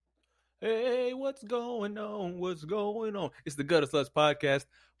Hey, what's going on? What's going on? It's the Gutter Sluts podcast.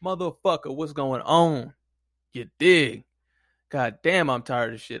 Motherfucker, what's going on? You dig? God damn, I'm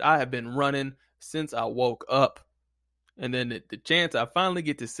tired of shit. I have been running since I woke up. And then the chance I finally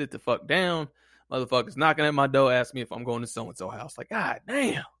get to sit the fuck down, motherfuckers knocking at my door asking me if I'm going to so-and-so house. Like, god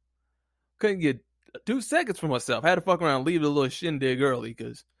damn. Couldn't get 2 seconds for myself. Had to fuck around and leave the little shindig early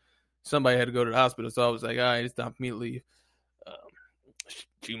because somebody had to go to the hospital. So I was like, all right, it's time for me to leave.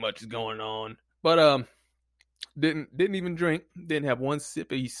 Too much is going on. But didn't even drink. Didn't have one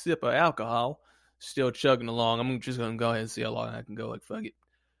sip of alcohol. Still chugging along. I'm just gonna go ahead and see how long I can go. Like fuck it.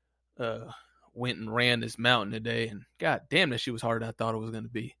 Went and ran this mountain today, and god damn, that shit was harder than I thought it was gonna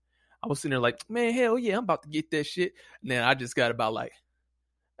be. I was sitting there like, man, hell yeah, I'm about to get that shit. And then I just got about like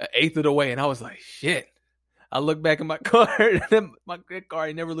an eighth of the way, and I was like, shit. I looked back in my car, and my car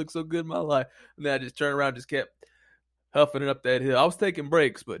ain't never looked so good in my life. And then I just turned around, just kept huffing it up that hill. I was taking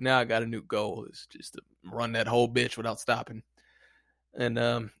breaks, but now I got a new goal. It's just to run that whole bitch without stopping. And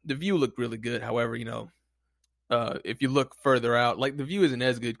the view looked really good. However, if you look further out, like the view isn't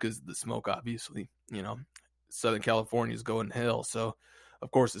as good because of the smoke, obviously. Southern California is going to hell, so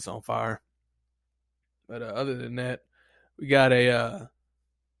of course it's on fire. But other than that, we got a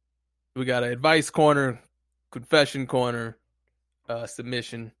advice corner, confession corner,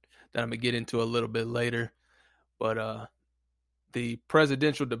 submission that I'm gonna get into a little bit later. But the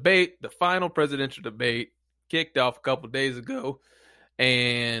presidential debate, the final presidential debate, kicked off a couple days ago,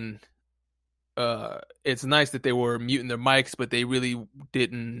 and it's nice that they were muting their mics, but they really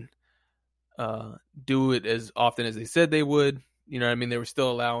didn't do it as often as they said they would. You know what I mean? They were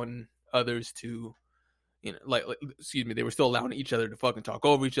still allowing others to, they were still allowing each other to fucking talk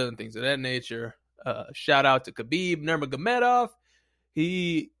over each other and things of that nature. Shout out to Khabib Nurmagomedov.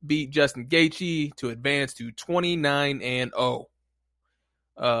 He beat Justin Gaethje to advance to 29-0.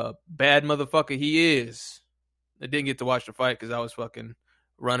 Bad motherfucker he is. I didn't get to watch the fight because I was fucking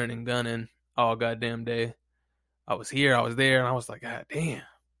running and gunning all goddamn day. I was here, I was there, and I was like, god damn.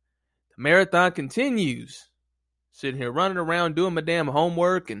 The marathon continues. Sitting here running around doing my damn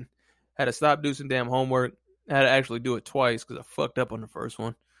homework and had to stop doing some damn homework. I had to actually do it twice because I fucked up on the first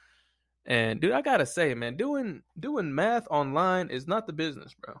one. And dude, I gotta say, man, doing math online is not the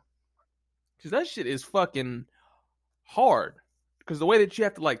business, bro. Because that shit is fucking hard. Because the way that you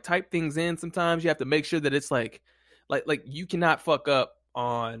have to like type things in, sometimes you have to make sure that it's like you cannot fuck up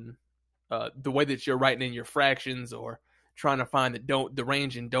on the way that you're writing in your fractions or trying to find the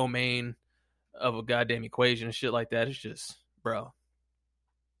range and domain of a goddamn equation and shit like that. It's just, bro.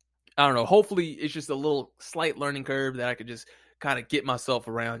 I don't know. Hopefully, it's just a little slight learning curve that I could just kind of get myself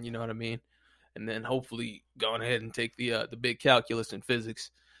around. You know what I mean? And then hopefully go ahead and take the big calculus and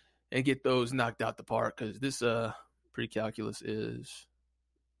physics and get those knocked out the park, because this pre-calculus is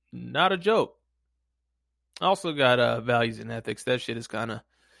not a joke. I also got values and ethics. That shit is kind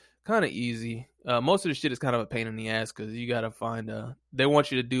of easy. Most of the shit is kind of a pain in the ass because you got to find they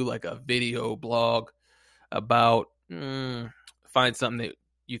want you to do like a video blog about find something that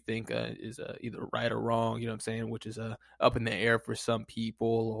you think is either right or wrong, you know what I'm saying, which is up in the air for some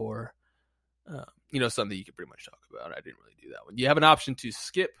people, or something that you can pretty much talk about. I didn't really do that one. You have an option to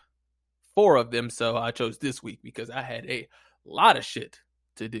skip 4 of them, so I chose this week because I had a lot of shit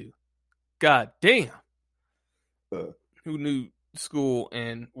to do. God damn. Who knew school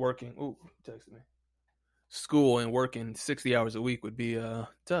and working? Ooh, texted me. School and working 60 hours a week would be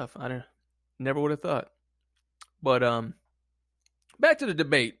tough. I never would have thought. But back to the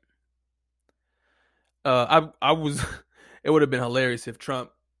debate. I was. It would have been hilarious if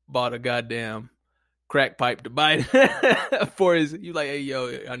Trump bought a goddamn crack pipe to Biden for his. You like, hey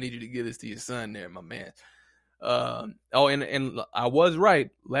yo, I need you to give this to your son, there, my man. And I was right.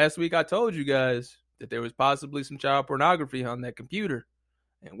 Last week I told you guys that there was possibly some child pornography on that computer.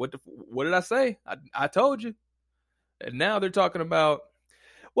 And what did I say? I told you. And now they're talking about,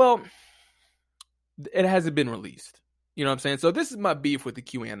 well, it hasn't been released. You know what I'm saying? So this is my beef with the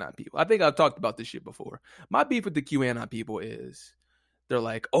QAnon people. I think I've talked about this shit before. My beef with the QAnon people is they're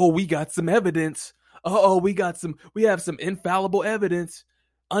like, oh, we got some evidence. We have some infallible evidence,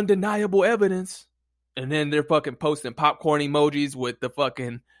 undeniable evidence. And then they're fucking posting popcorn emojis with the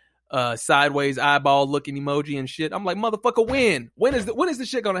fucking sideways eyeball looking emoji and shit. I'm like, motherfucker, when? When is this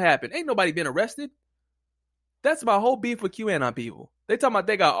shit gonna happen? Ain't nobody been arrested. That's my whole beef with QAnon people. They talking about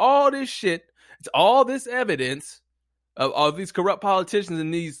they got all this shit. It's all this evidence of all these corrupt politicians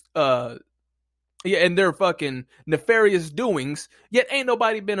and these and their fucking nefarious doings, yet ain't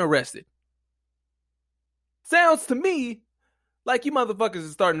nobody been arrested. Sounds to me like you motherfuckers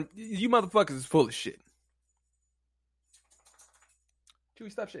is full of shit.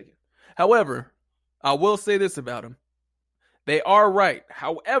 Chewy, stop shaking. However, I will say this about them. They are right.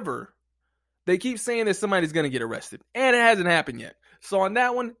 However, they keep saying that somebody's going to get arrested, and it hasn't happened yet. So on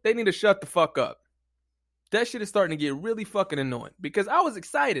that one, they need to shut the fuck up. That shit is starting to get really fucking annoying because I was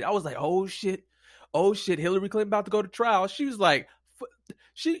excited. I was like, oh shit, Hillary Clinton about to go to trial. She was like,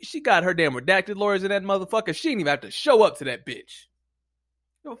 she got her damn redacted lawyers in that motherfucker. She didn't even have to show up to that bitch.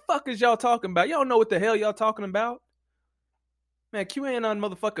 What the fuck is y'all talking about? Y'all don't know what the hell y'all talking about. Man, QAnon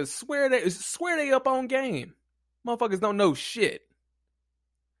motherfuckers swear they up on game. Motherfuckers don't know shit.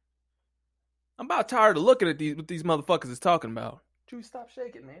 I'm about tired of looking at what these motherfuckers is talking about. Chewy, stop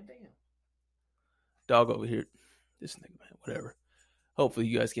shaking, man. Damn. Dog over here. This nigga, man. Whatever. Hopefully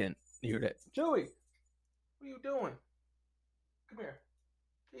you guys can't hear that. Chewy, what are you doing? Come here.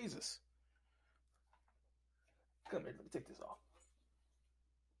 Jesus. Come here. Let me take this off.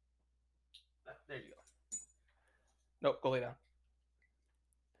 There you go. Nope, go lay down.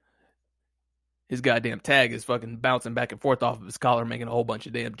 His goddamn tag is fucking bouncing back and forth off of his collar, making a whole bunch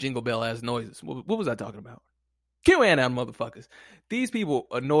of damn jingle bell ass noises. What was I talking about? QAnon motherfuckers. These people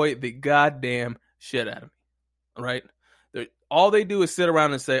annoy the goddamn shit out of me. All right? All they do is sit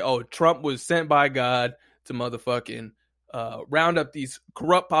around and say, oh, Trump was sent by God to motherfucking round up these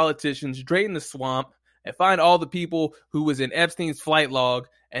corrupt politicians, drain the swamp, and find all the people who was in Epstein's flight log,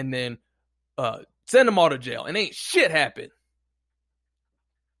 and then send them all to jail. And ain't shit happened.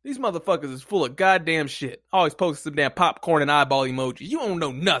 These motherfuckers is full of goddamn shit. Always posting some damn popcorn and eyeball emojis. You don't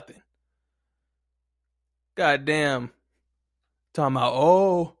know nothing. Goddamn. Talking about,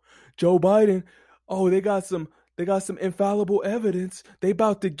 oh, Joe Biden. Oh, they got some infallible evidence. They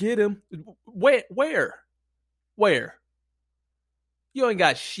about to get him. Where? You ain't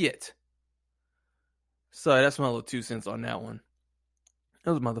got shit. So that's my little 2 cents on that one.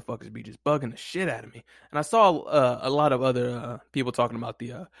 Those motherfuckers be just bugging the shit out of me. And I saw a lot of other people talking about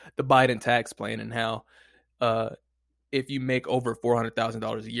the Biden tax plan and how if you make over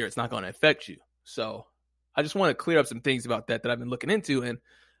 $400,000 a year, it's not going to affect you. So I just want to clear up some things about that I've been looking into. And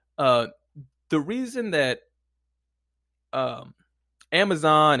the reason that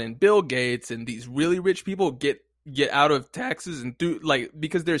Amazon and Bill Gates and these really rich people get out of taxes and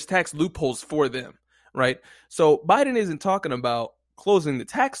because there's tax loopholes for them, right? So Biden isn't talking about closing the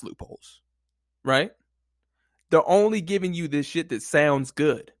tax loopholes, right? They're only giving you this shit that sounds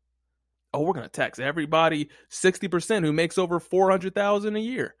good. Oh, we're going to tax everybody 60% who makes over $400,000 a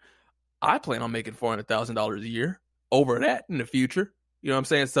year. I plan on making $400,000 a year over that in the future. You know what I'm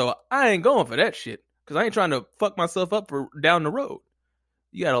saying? So I ain't going for that shit because I ain't trying to fuck myself up for down the road.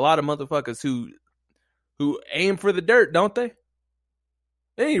 You got a lot of motherfuckers who aim for the dirt, don't they? At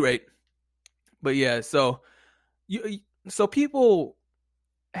any rate, but yeah, so people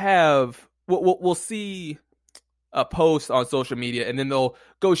we'll see a post on social media and then they'll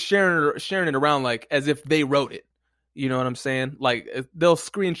go sharing it around like as if they wrote it. You know what I'm saying? Like they'll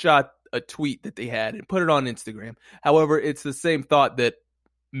screenshot a tweet that they had and put it on Instagram. However, it's the same thought that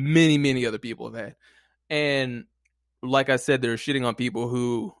many, many other people have had. And like I said, they're shitting on people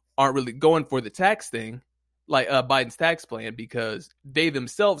who aren't really going for the tax thing, like Biden's tax plan, because they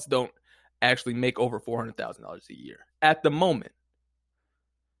themselves don't actually make over $400,000 a year at the moment.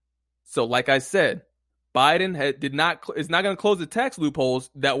 So like I said, Biden is not going to close the tax loopholes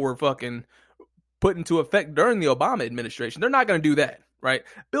that were fucking put into effect during the Obama administration. They're not going to do that, right?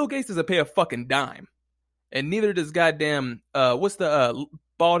 Bill Gates doesn't pay a fucking dime. And neither does goddamn, what's the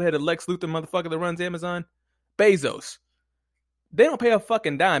bald-headed Lex Luthor motherfucker that runs Amazon? Bezos. They don't pay a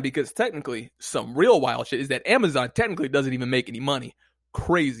fucking dime because technically, some real wild shit is that Amazon technically doesn't even make any money.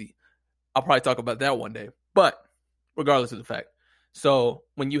 Crazy. I'll probably talk about that one day. But regardless of the fact. So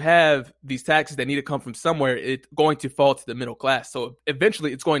when you have these taxes that need to come from somewhere, it's going to fall to the middle class. So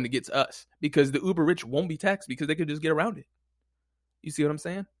eventually it's going to get to us because the uber rich won't be taxed because they could just get around it. You see what I'm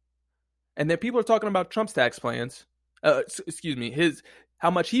saying? And then people are talking about Trump's tax plans.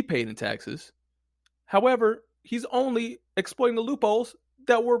 How much he paid in taxes. However, he's only exploiting the loopholes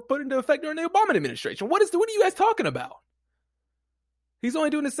that were put into effect during the Obama administration. What are you guys talking about? He's only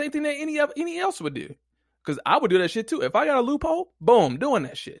doing the same thing that any else would do. Because I would do that shit too. If I got a loophole, boom, doing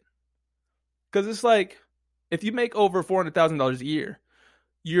that shit. Because it's like, if you make over $400,000 a year,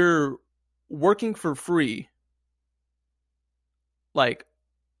 you're working for free, like,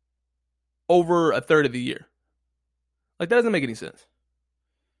 over a third of the year. Like, that doesn't make any sense.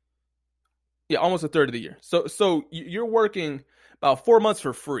 Yeah, almost a third of the year. So you're working about 4 months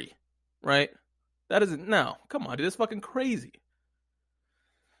for free, right? That isn't, no, come on, dude, that's fucking crazy.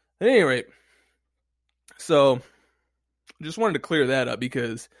 At any rate, so just wanted to clear that up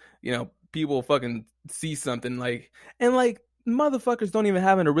because, you know, people fucking see something like, and like, motherfuckers don't even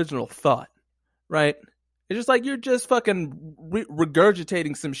have an original thought, right? It's just like you're just fucking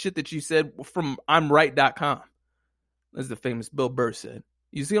regurgitating some shit that you said from I'mRight.com, as the famous Bill Burr said.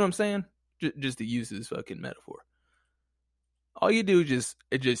 You see what I'm saying? Just to use this fucking metaphor. All you do is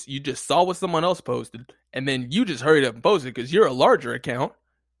you just saw what someone else posted, and then you just hurried up and posted because you're a larger account,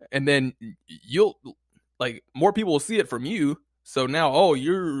 and then you'll like more people will see it from you. So now, oh,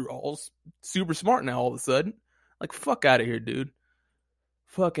 you're all super smart now all of a sudden. Like, fuck out of here, dude.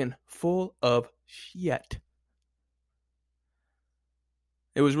 Fucking full of shit.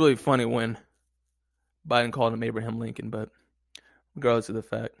 It was really funny when Biden called him Abraham Lincoln, but regardless of the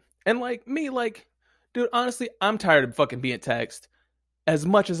fact. And like me, like, dude, honestly, I'm tired of fucking being taxed as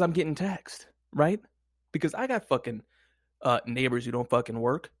much as I'm getting taxed, right? Because I got fucking neighbors who don't fucking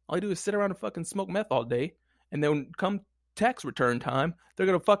work. All I do is sit around and fucking smoke meth all day. And then come tax return time, they're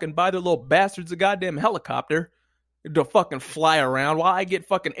going to fucking buy their little bastards a goddamn helicopter to fucking fly around while I get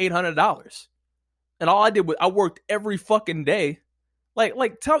fucking $800. And all I did was I worked every fucking day.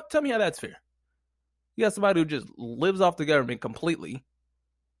 Like tell me how that's fair. You got somebody who just lives off the government completely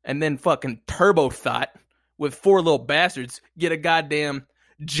and then fucking turbo thought with 4 little bastards get a goddamn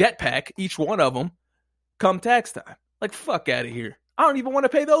jetpack, each one of them, come tax time. Like, fuck out of here. I don't even want to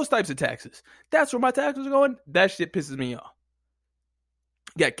pay those types of taxes. That's where my taxes are going. That shit pisses me off.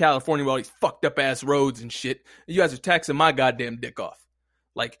 You got California with all these fucked up ass roads and shit. And you guys are taxing my goddamn dick off.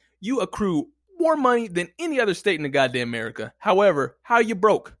 Like, you accrue more money than any other state in the goddamn America. However, how you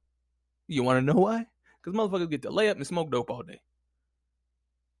broke? You want to know why? Because motherfuckers get to lay up and smoke dope all day.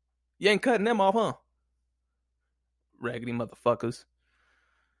 You ain't cutting them off, huh? Raggedy motherfuckers.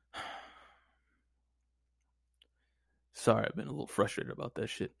 Sorry, I've been a little frustrated about that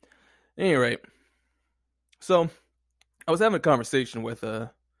shit. At any rate, so I was having a conversation with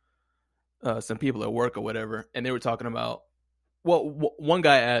some people at work or whatever, and they were talking about, well, one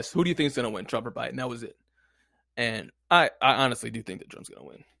guy asked, who do you think is going to win, Trump or Biden? That was it. And I honestly do think that Trump's going to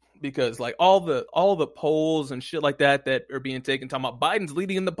win. Because like all the polls and shit like that are being taken, talking about Biden's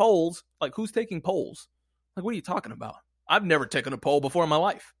leading in the polls. Like, who's taking polls? Like, what are you talking about? I've never taken a poll before in my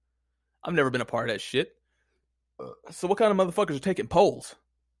life. I've never been a part of that shit. So what kind of motherfuckers are taking polls?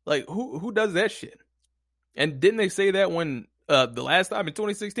 Like, who does that shit? And didn't they say that when the last time in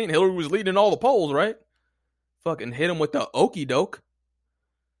 2016, Hillary was leading all the polls, right? Fucking hit him with the okey doke.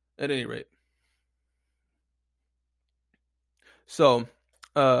 At any rate. So,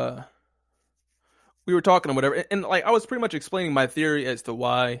 we were talking or whatever, and like I was pretty much explaining my theory as to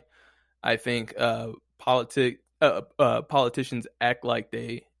why I think politicians act like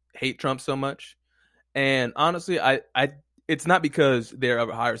they hate Trump so much. And honestly, I it's not because they're of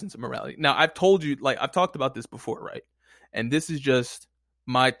a higher sense of morality. Now, I've told you, like, I've talked about this before, right? And this is just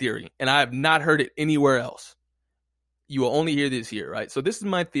my theory, and I have not heard it anywhere else. You will only hear this here, right? So this is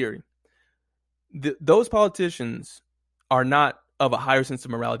my theory. Those politicians are not of a higher sense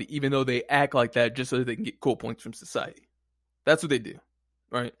of morality, even though they act like that just so that they can get cool points from society. That's what they do,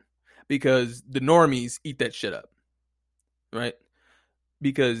 right? Because the normies eat that shit up, right?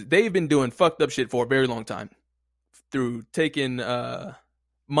 Because they've been doing fucked up shit for a very long time through taking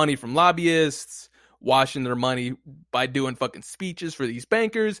money from lobbyists, washing their money by doing fucking speeches for these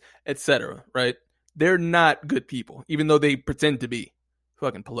bankers, etc., right? They're not good people, even though they pretend to be.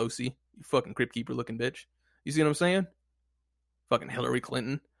 Fucking Pelosi, you fucking crypt keeper looking bitch. You see what I'm saying? Fucking Hillary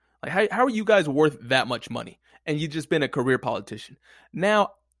Clinton. Like, how are you guys worth that much money? And you've just been a career politician.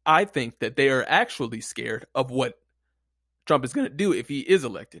 Now, I think that they are actually scared of what Trump is going to do if he is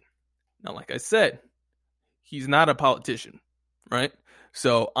elected. Now, like I said, he's not a politician, right?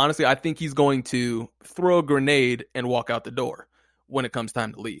 So, honestly, I think he's going to throw a grenade and walk out the door when it comes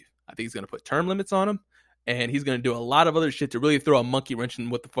time to leave. I think he's going to put term limits on him, and he's going to do a lot of other shit to really throw a monkey wrench in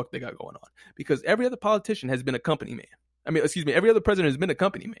what the fuck they got going on. Because every other politician has been a company man. Every other president has been a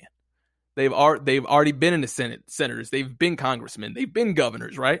company man. They've already been in the Senate, senators. They've been congressmen. They've been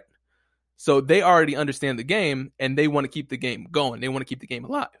governors, right? So they already understand the game, and they want to keep the game going. They want to keep the game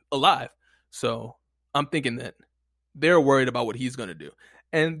alive. So I'm thinking that they're worried about what he's going to do.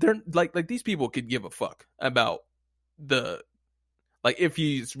 And they're like these people could give a fuck about if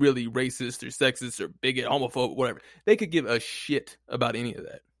he's really racist or sexist or bigot, homophobe, whatever. They could give a shit about any of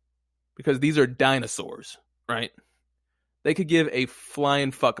that because these are dinosaurs, right? They could give a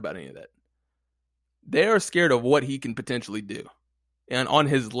flying fuck about any of that. They are scared of what he can potentially do. And on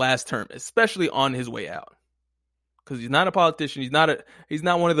his last term, especially on his way out. Because he's not a politician. He's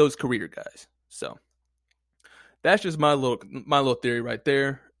not one of those career guys. So that's just my little theory right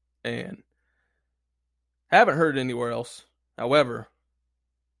there. And haven't heard it anywhere else. However,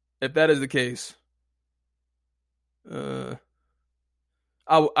 if that is the case,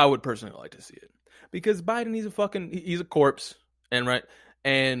 I would personally like to see it because Biden, he's a corpse, and right,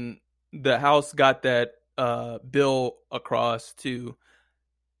 and the House got that bill across to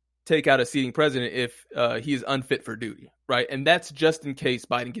take out a sitting president if he is unfit for duty, right? And that's just in case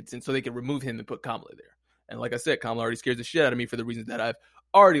Biden gets in, so they can remove him and put Kamala there. And like I said, Kamala already scares the shit out of me for the reasons that I've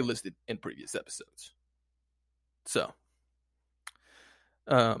already listed in previous episodes. So,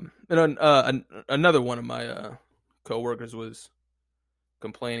 another one of my coworkers was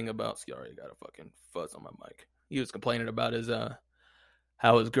complaining about. Sorry, I got a fucking fuzz on my mic. He was complaining about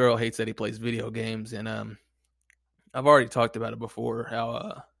how his girl hates that he plays video games, and I've already talked about it before.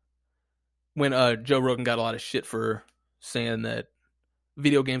 How when Joe Rogan got a lot of shit for saying that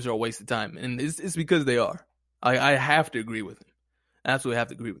video games are a waste of time, and it's because they are. I have to agree with him. Absolutely have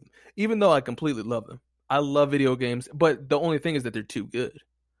to agree with him. Even though I completely love them. I love video games, but the only thing is that they're too good,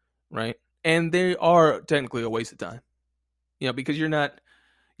 right? And they are technically a waste of time. Because you're not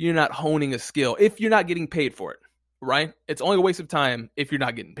honing a skill if you're not getting paid for it, right? It's only a waste of time if you're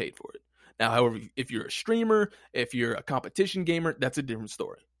not getting paid for it. Now, however, if you're a streamer, if you're a competition gamer, that's a different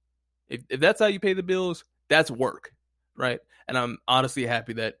story. If that's how you pay the bills, that's work, right? And I'm honestly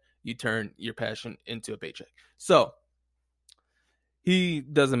happy that you turn your passion into a paycheck. So he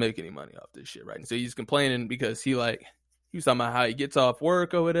doesn't make any money off this shit, right? And so he's complaining because he was talking about how he gets off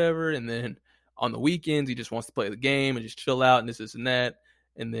work or whatever, and then on the weekends he just wants to play the game and just chill out and this and that.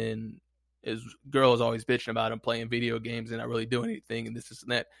 And then his girl is always bitching about him playing video games and not really doing anything and this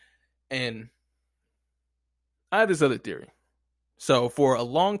and that. And I have this other theory. So for a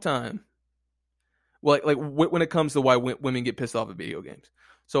long time, like when it comes to why women get pissed off at video games.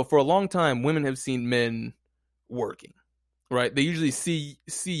 So for a long time, women have seen men working, right? They usually see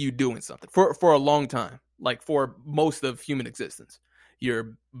you doing something for a long time, like for most of human existence.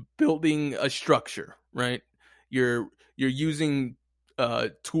 You're building a structure, right? You're using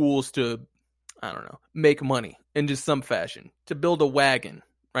tools to, I don't know, make money in just some fashion, to build a wagon,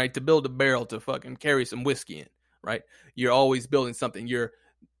 right? To build a barrel to fucking carry some whiskey in, right? You're always building something.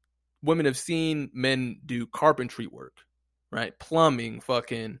 Women have seen men do carpentry work, right? Plumbing,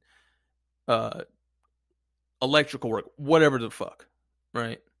 fucking electrical work, whatever the fuck,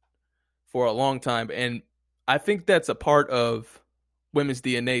 right? For a long time. And I think that's a part of women's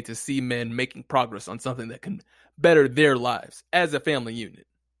DNA to see men making progress on something that can better their lives as a family unit.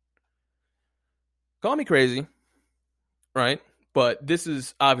 Call me crazy, right? But this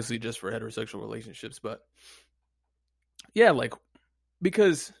is obviously just for heterosexual relationships. But yeah,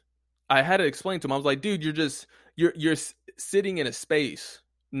 because I had to explain to him, I was like, dude, you're sitting in a space,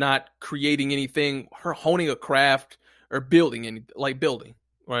 not creating anything, honing a craft or building building,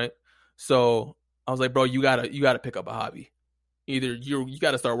 right? So I was like, bro, you gotta pick up a hobby. Either you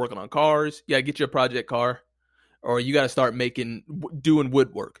gotta start working on cars, get your project car, or you gotta start doing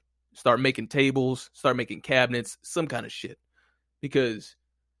woodwork, start making tables, start making cabinets, some kind of shit. Because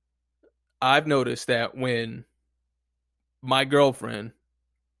I've noticed that when my girlfriend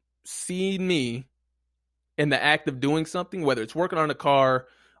seen me in the act of doing something, whether it's working on a car,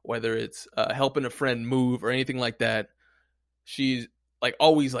 whether it's helping a friend move or anything like that, she's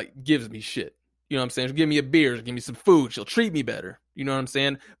always gives me shit. You know what I'm saying? She'll give me a beer, she'll give me some food, she'll treat me better. You know what I'm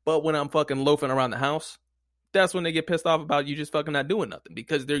saying? But when I'm fucking loafing around the house, that's when they get pissed off about you just fucking not doing nothing,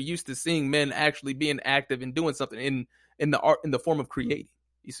 because they're used to seeing men actually being active and doing something in the art, in the form of creating.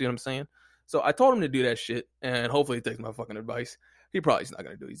 You see what I'm saying? So I told him to do that shit, and hopefully he takes my fucking advice. He probably not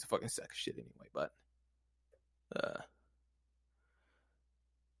gonna do it. He's a fucking sack of shit anyway. But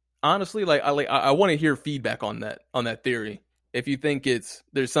honestly, I want to hear feedback on that theory. If you think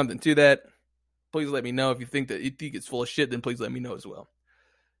there's something to that, please let me know. If you think it's full of shit, then please let me know as well.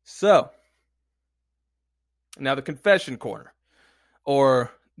 So now the confession corner,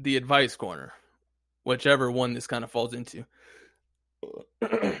 or the advice corner, whichever one this kind of falls into.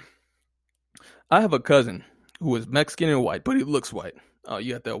 I have a cousin who is Mexican and white, but he looks white. Oh,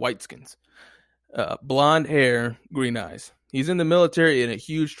 you got the white skins. Blonde hair, green eyes. He's in the military and a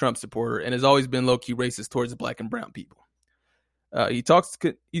huge Trump supporter, and has always been low-key racist towards black and brown people. He talks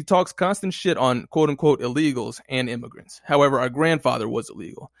constant shit on quote-unquote illegals and immigrants. However, our grandfather was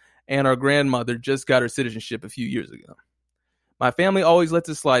illegal, and our grandmother just got her citizenship a few years ago. My family always lets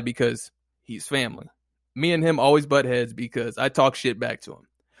it slide because he's family. Me and him always butt heads because I talk shit back to him.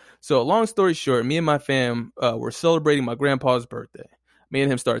 So long story short, me and my fam were celebrating my grandpa's birthday. Me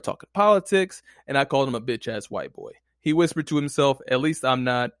and him started talking politics, and I called him a bitch-ass white boy. He whispered to himself, at least I'm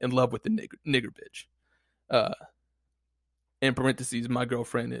not in love with the nigger bitch. In parentheses, my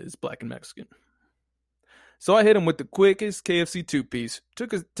girlfriend is black and Mexican. So I hit him with the quickest KFC two-piece,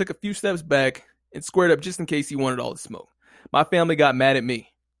 took a few steps back, and squared up just in case he wanted all the smoke. My family got mad at me.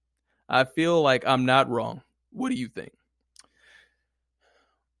 I feel like I'm not wrong. What do you think?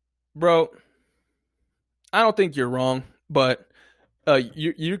 Bro, I don't think you're wrong, but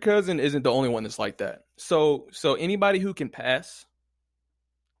your cousin isn't the only one that's like that. So anybody who can pass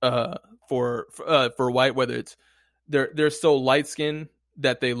for white, whether it's they're so light skinned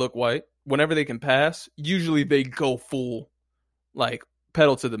that they look white, whenever they can pass, usually they go full like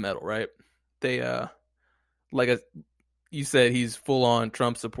pedal to the metal, right? They you said he's full on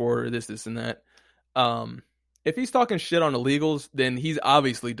Trump supporter, this and that. If he's talking shit on illegals, then he's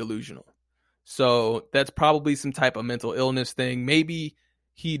obviously delusional. So that's probably some type of mental illness thing. Maybe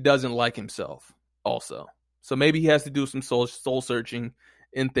he doesn't like himself also. So maybe he has to do some soul searching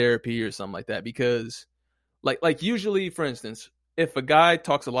in therapy or something like that. Because like usually, for instance, if a guy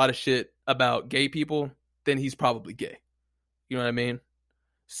talks a lot of shit about gay people, then he's probably gay. You know what I mean?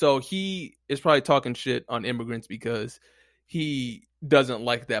 So he is probably talking shit on immigrants because he doesn't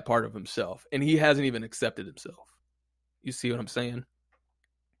like that part of himself. And he hasn't even accepted himself. You see what I'm saying?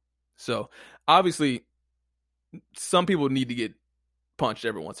 So obviously, some people need to get punched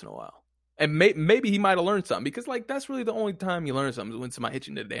every once in a while. And maybe he might have learned something. Because like that's really the only time you learn something is when somebody hits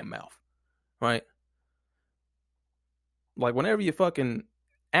you in the damn mouth. Right? Like whenever you fucking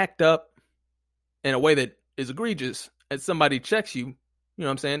act up in a way that is egregious and somebody checks you, you know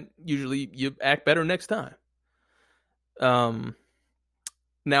what I'm saying? Usually you act better next time.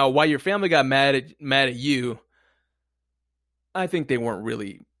 Now, why your family got mad at you, I think they weren't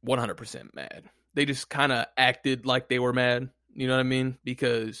really 100% mad. They just kind of acted like they were mad. You know what I mean?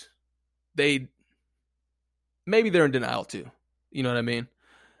 Because maybe they're in denial too. You know what I mean?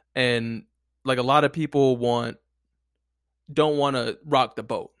 And like a lot of people don't want to rock the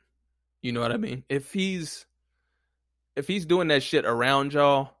boat. You know what I mean? If he's doing that shit around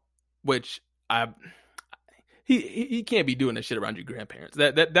y'all, which he can't be doing that shit around your grandparents.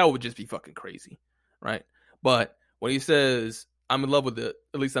 That would just be fucking crazy, right? But when he says I'm in love with at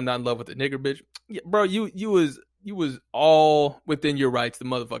least I'm not in love with the nigger bitch, yeah, bro, you was all within your rights to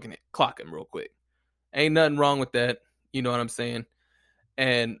motherfucking clock him real quick. Ain't nothing wrong with that. You know what I'm saying?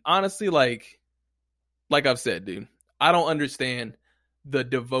 And honestly, like I've said, dude, I don't understand the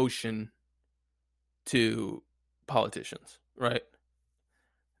devotion to politicians, right?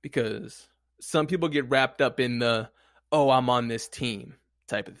 Because some people get wrapped up in the, oh, I'm on this team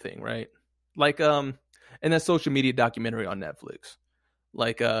type of thing, right? Like, in that social media documentary on Netflix.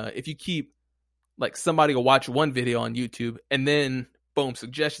 Like, if you keep, like, somebody will watch one video on YouTube and then, boom,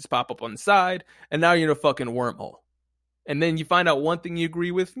 suggestions pop up on the side, and now you're in a fucking wormhole. And then you find out one thing you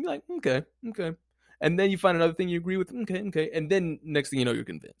agree with, and you're like, okay. And then you find another thing you agree with, okay. And then next thing you know, you're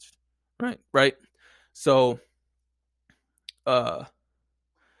convinced. Right? So,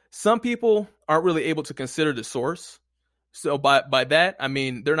 some people aren't really able to consider the source. So by that, I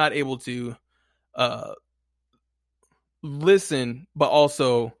mean, they're not able to listen, but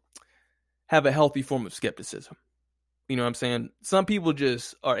also have a healthy form of skepticism. You know what I'm saying? Some people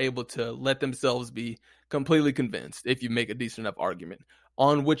just are able to let themselves be completely convinced if you make a decent enough argument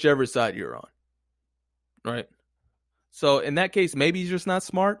on whichever side you're on. Right? So in that case, maybe he's just not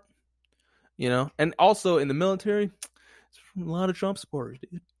smart. You know? And also in the military, it's a lot of Trump supporters,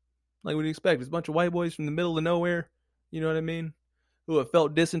 dude. Like what do you expect? There's a bunch of white boys from the middle of nowhere, you know what I mean? Who have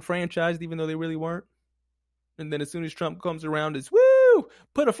felt disenfranchised even though they really weren't. And then as soon as Trump comes around, it's, woo,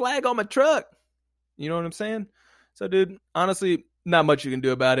 put a flag on my truck. You know what I'm saying? So, dude, honestly, not much you can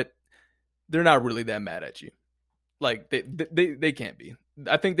do about it. They're not really that mad at you. Like, they can't be.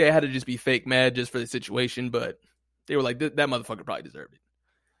 I think they had to just be fake mad just for the situation, but they were like, that motherfucker probably deserved it.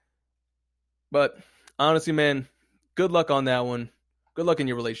 But, honestly, man, good luck on that one. Good luck in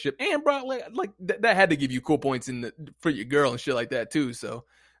your relationship. And, bro, like that had to give you cool points for your girl and shit like that, too. So,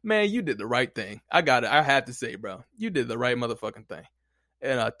 man, you did the right thing. I got it. I had to say, bro. You did the right motherfucking thing.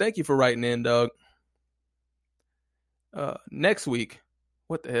 And thank you for writing in, dog. Next week,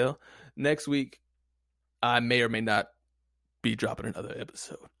 what the hell? Next week, I may or may not be dropping another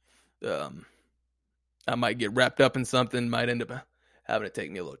episode. I might get wrapped up in something. Might end up having to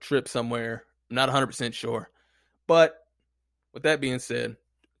take me a little trip somewhere. I'm not 100% sure. But with that being said,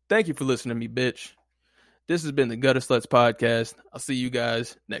 thank you for listening to me, bitch. This has been the Gutter Sluts Podcast. I'll see you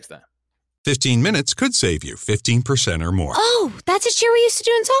guys next time. 15 minutes could save you 15% or more. Oh, that's a cheer we used to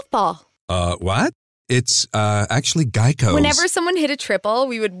do in softball. What? It's actually Geico. Whenever someone hit a triple,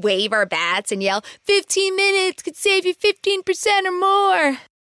 we would wave our bats and yell, 15 minutes could save you 15% or more.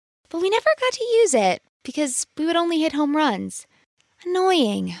 But we never got to use it because we would only hit home runs.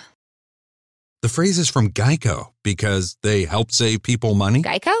 Annoying. The phrase is from Geico because they help save people money.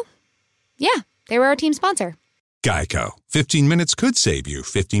 Geico? Yeah, they were our team sponsor. Geico. 15 minutes could save you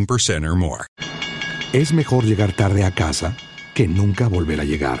 15% or more. Es mejor llegar tarde a casa que nunca volver a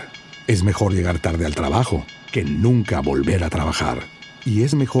llegar. Es mejor llegar tarde al trabajo que nunca volver a trabajar. Y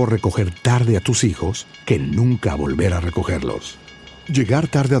es mejor recoger tarde a tus hijos que nunca volver a recogerlos. Llegar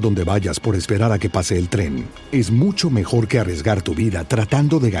tarde a donde vayas por esperar a que pase el tren es mucho mejor que arriesgar tu vida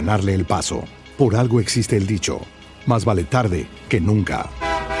tratando de ganarle el paso. Por algo existe el dicho, más vale tarde que nunca.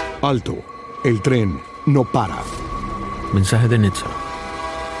 Alto, el tren no para. Mensaje de Nitsa.